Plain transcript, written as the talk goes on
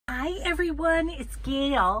everyone, it's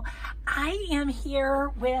Gail. I am here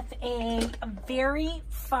with a very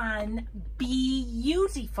fun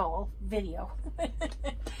Bee-autiful video.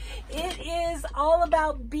 It is all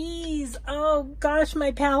about bees. Oh gosh,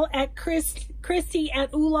 my pal at Christy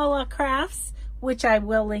at Oohlala Crafts, which I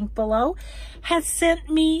will link below, has sent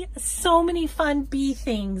me so many fun bee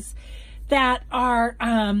things that are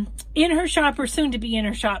in her shop or soon to be in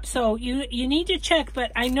her shop. So you need to check,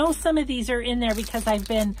 but I know some of these are in there because I've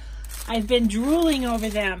been drooling over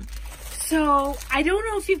them. So I don't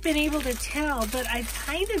know if you've been able to tell, but I've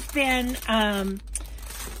kind of been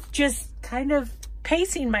just kind of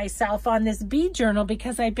pacing myself on this bee journal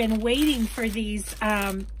because I've been waiting for these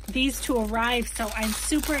to arrive. So I'm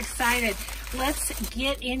super excited. Let's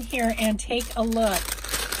get in here and take a look.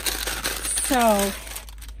 So,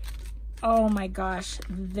 oh my gosh,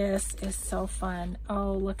 this is so fun.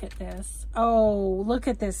 Oh, look at this. Oh, look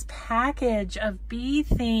at this package of bee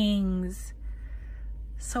things.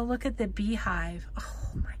 So look at the beehive.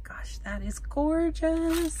 Oh my gosh, that is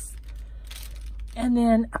gorgeous. And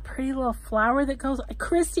then a pretty little flower that goes.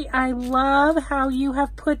 Christy, I love how you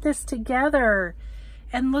have put this together.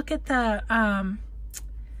 And look at the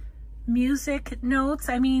music notes.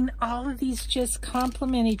 I mean, all of these just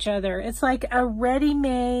complement each other. It's like a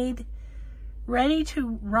ready-made, ready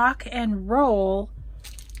to rock and roll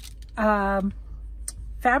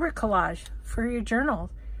fabric collage for your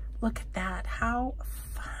journal. Look at that. How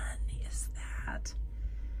fun is that?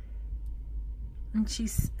 And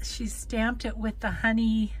she's stamped it with the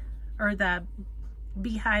honey, or the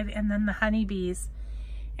beehive, and then the honeybees.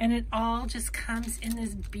 And it all just comes in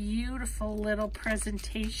this beautiful little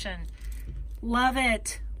presentation. Love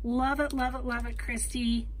it. Love it, love it, love it,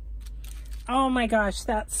 Christy. Oh my gosh,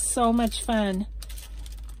 that's so much fun.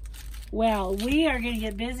 Well, we are going to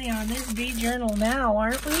get busy on this bee journal now,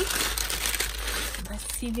 aren't we?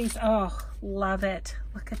 Let's see these. Oh, love it.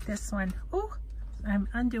 Look at this one. Oh, I'm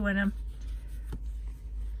undoing them.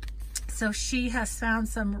 So she has found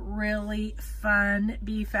some really fun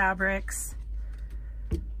bee fabrics.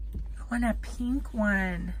 I want a pink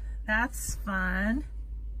one. That's fun.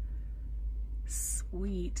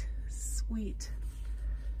 Sweet, sweet.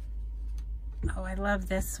 Oh, I love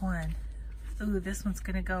this one. Ooh, this one's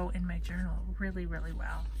gonna go in my journal really, really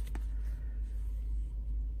well.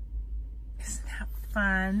 Isn't that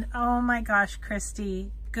fun? Oh my gosh,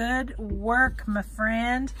 Christy. Good work, my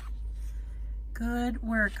friend. Good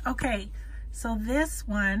work. Okay, so this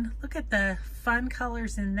one, look at the fun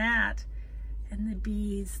colors in that and the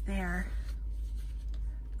bees there.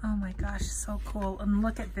 Oh my gosh, so cool. And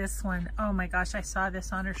look at this one. Oh my gosh, I saw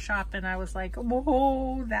this on her shop and I was like,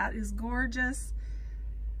 whoa, that is gorgeous.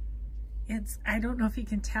 I don't know if you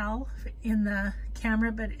can tell in the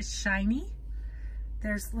camera, but it's shiny.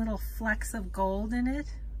 There's little flecks of gold in it.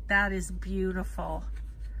 That is beautiful.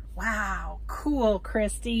 Wow, cool,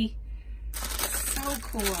 Christy. So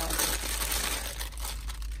cool.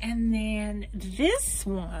 And then this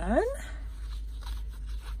one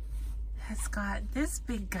has got this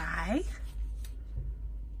big guy.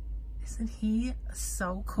 Isn't he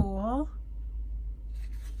so cool?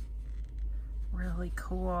 Really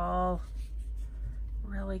cool.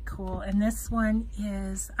 Really cool. And this one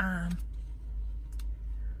is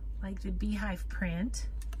like the beehive print.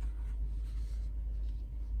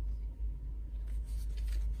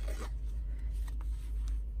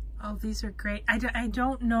 Oh, these are great. I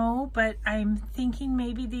don't know, but I'm thinking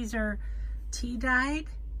maybe these are tea dyed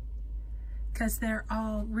because they're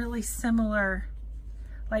all really similar.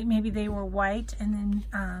 Like maybe they were white and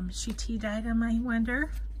then she tea dyed them, I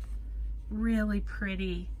wonder. Really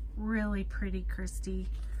pretty, Christy.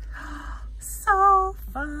 So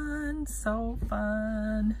fun, so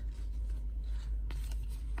fun.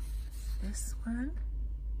 This one.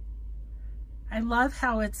 I love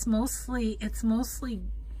how it's mostly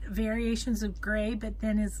variations of gray, but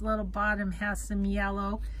then his little bottom has some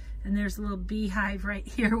yellow, and there's a little beehive right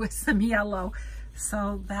here with some yellow.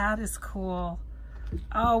 So that is cool.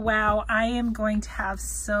 Oh wow, I am going to have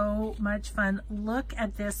so much fun. Look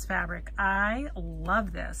at this fabric. I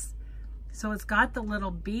love this. So it's got the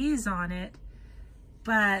little bees on it,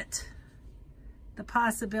 but the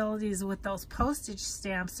possibilities with those postage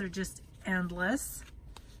stamps are just endless.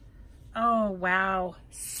 Oh wow,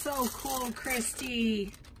 so cool,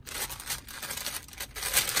 Christy.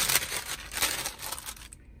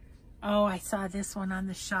 Oh, I saw this one on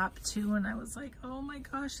the shop too, and I was like, oh my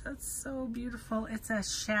gosh, that's so beautiful. It's a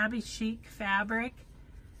shabby chic fabric,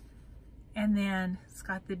 and then it's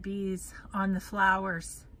got the bees on the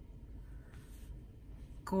flowers.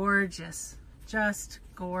 Gorgeous, just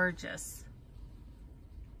gorgeous.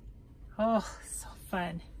 Oh, so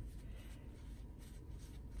fun.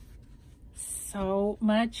 So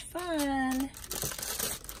much fun.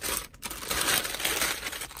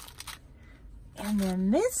 And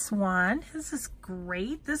then this one, this is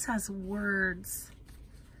great. This has words.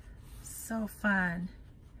 So fun.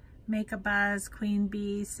 Make a buzz, queen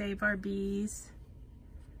bee, save our bees.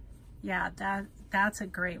 Yeah, that's a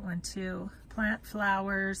great one too. Plant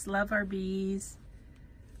flowers, love our bees.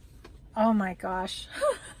 Oh my gosh.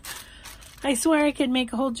 I swear I could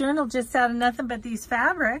make a whole journal just out of nothing but these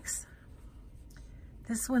fabrics.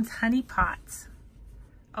 This one's honey pots.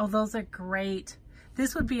 Oh, those are great.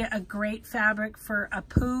 This would be a great fabric for a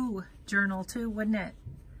poo journal too, wouldn't it?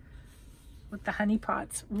 With the honey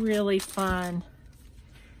pots, really fun.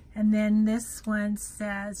 And then this one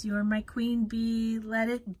says, you're my queen bee, let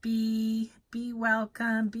it be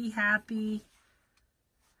welcome, be happy.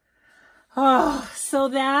 Oh, so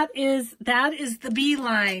that is the bee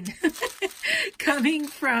line coming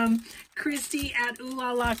from Christy at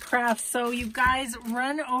Oohlala Crafts. So you guys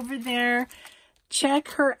run over there, check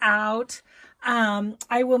her out.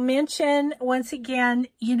 I will mention once again,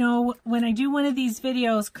 you know, when I do one of these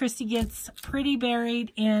videos, Christy gets pretty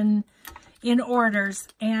buried in orders,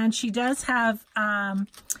 and she does have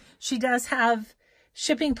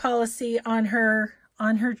shipping policy on her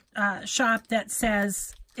shop that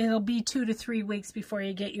says it'll be 2 to 3 weeks before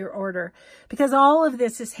you get your order, because all of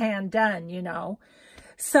this is hand done, you know.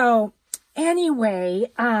 So anyway,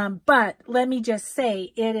 but let me just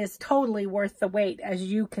say, it is totally worth the wait, as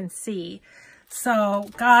you can see. So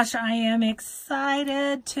gosh, I am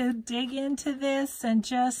excited to dig into this and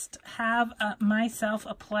just have myself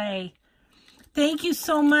a play. Thank you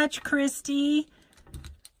so much, Christy.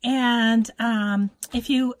 And if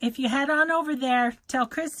you head on over there, tell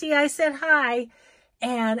Christy I said hi,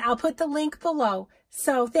 and I'll put the link below.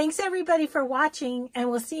 So thanks everybody for watching, and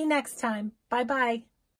we'll see you next time. Bye-bye.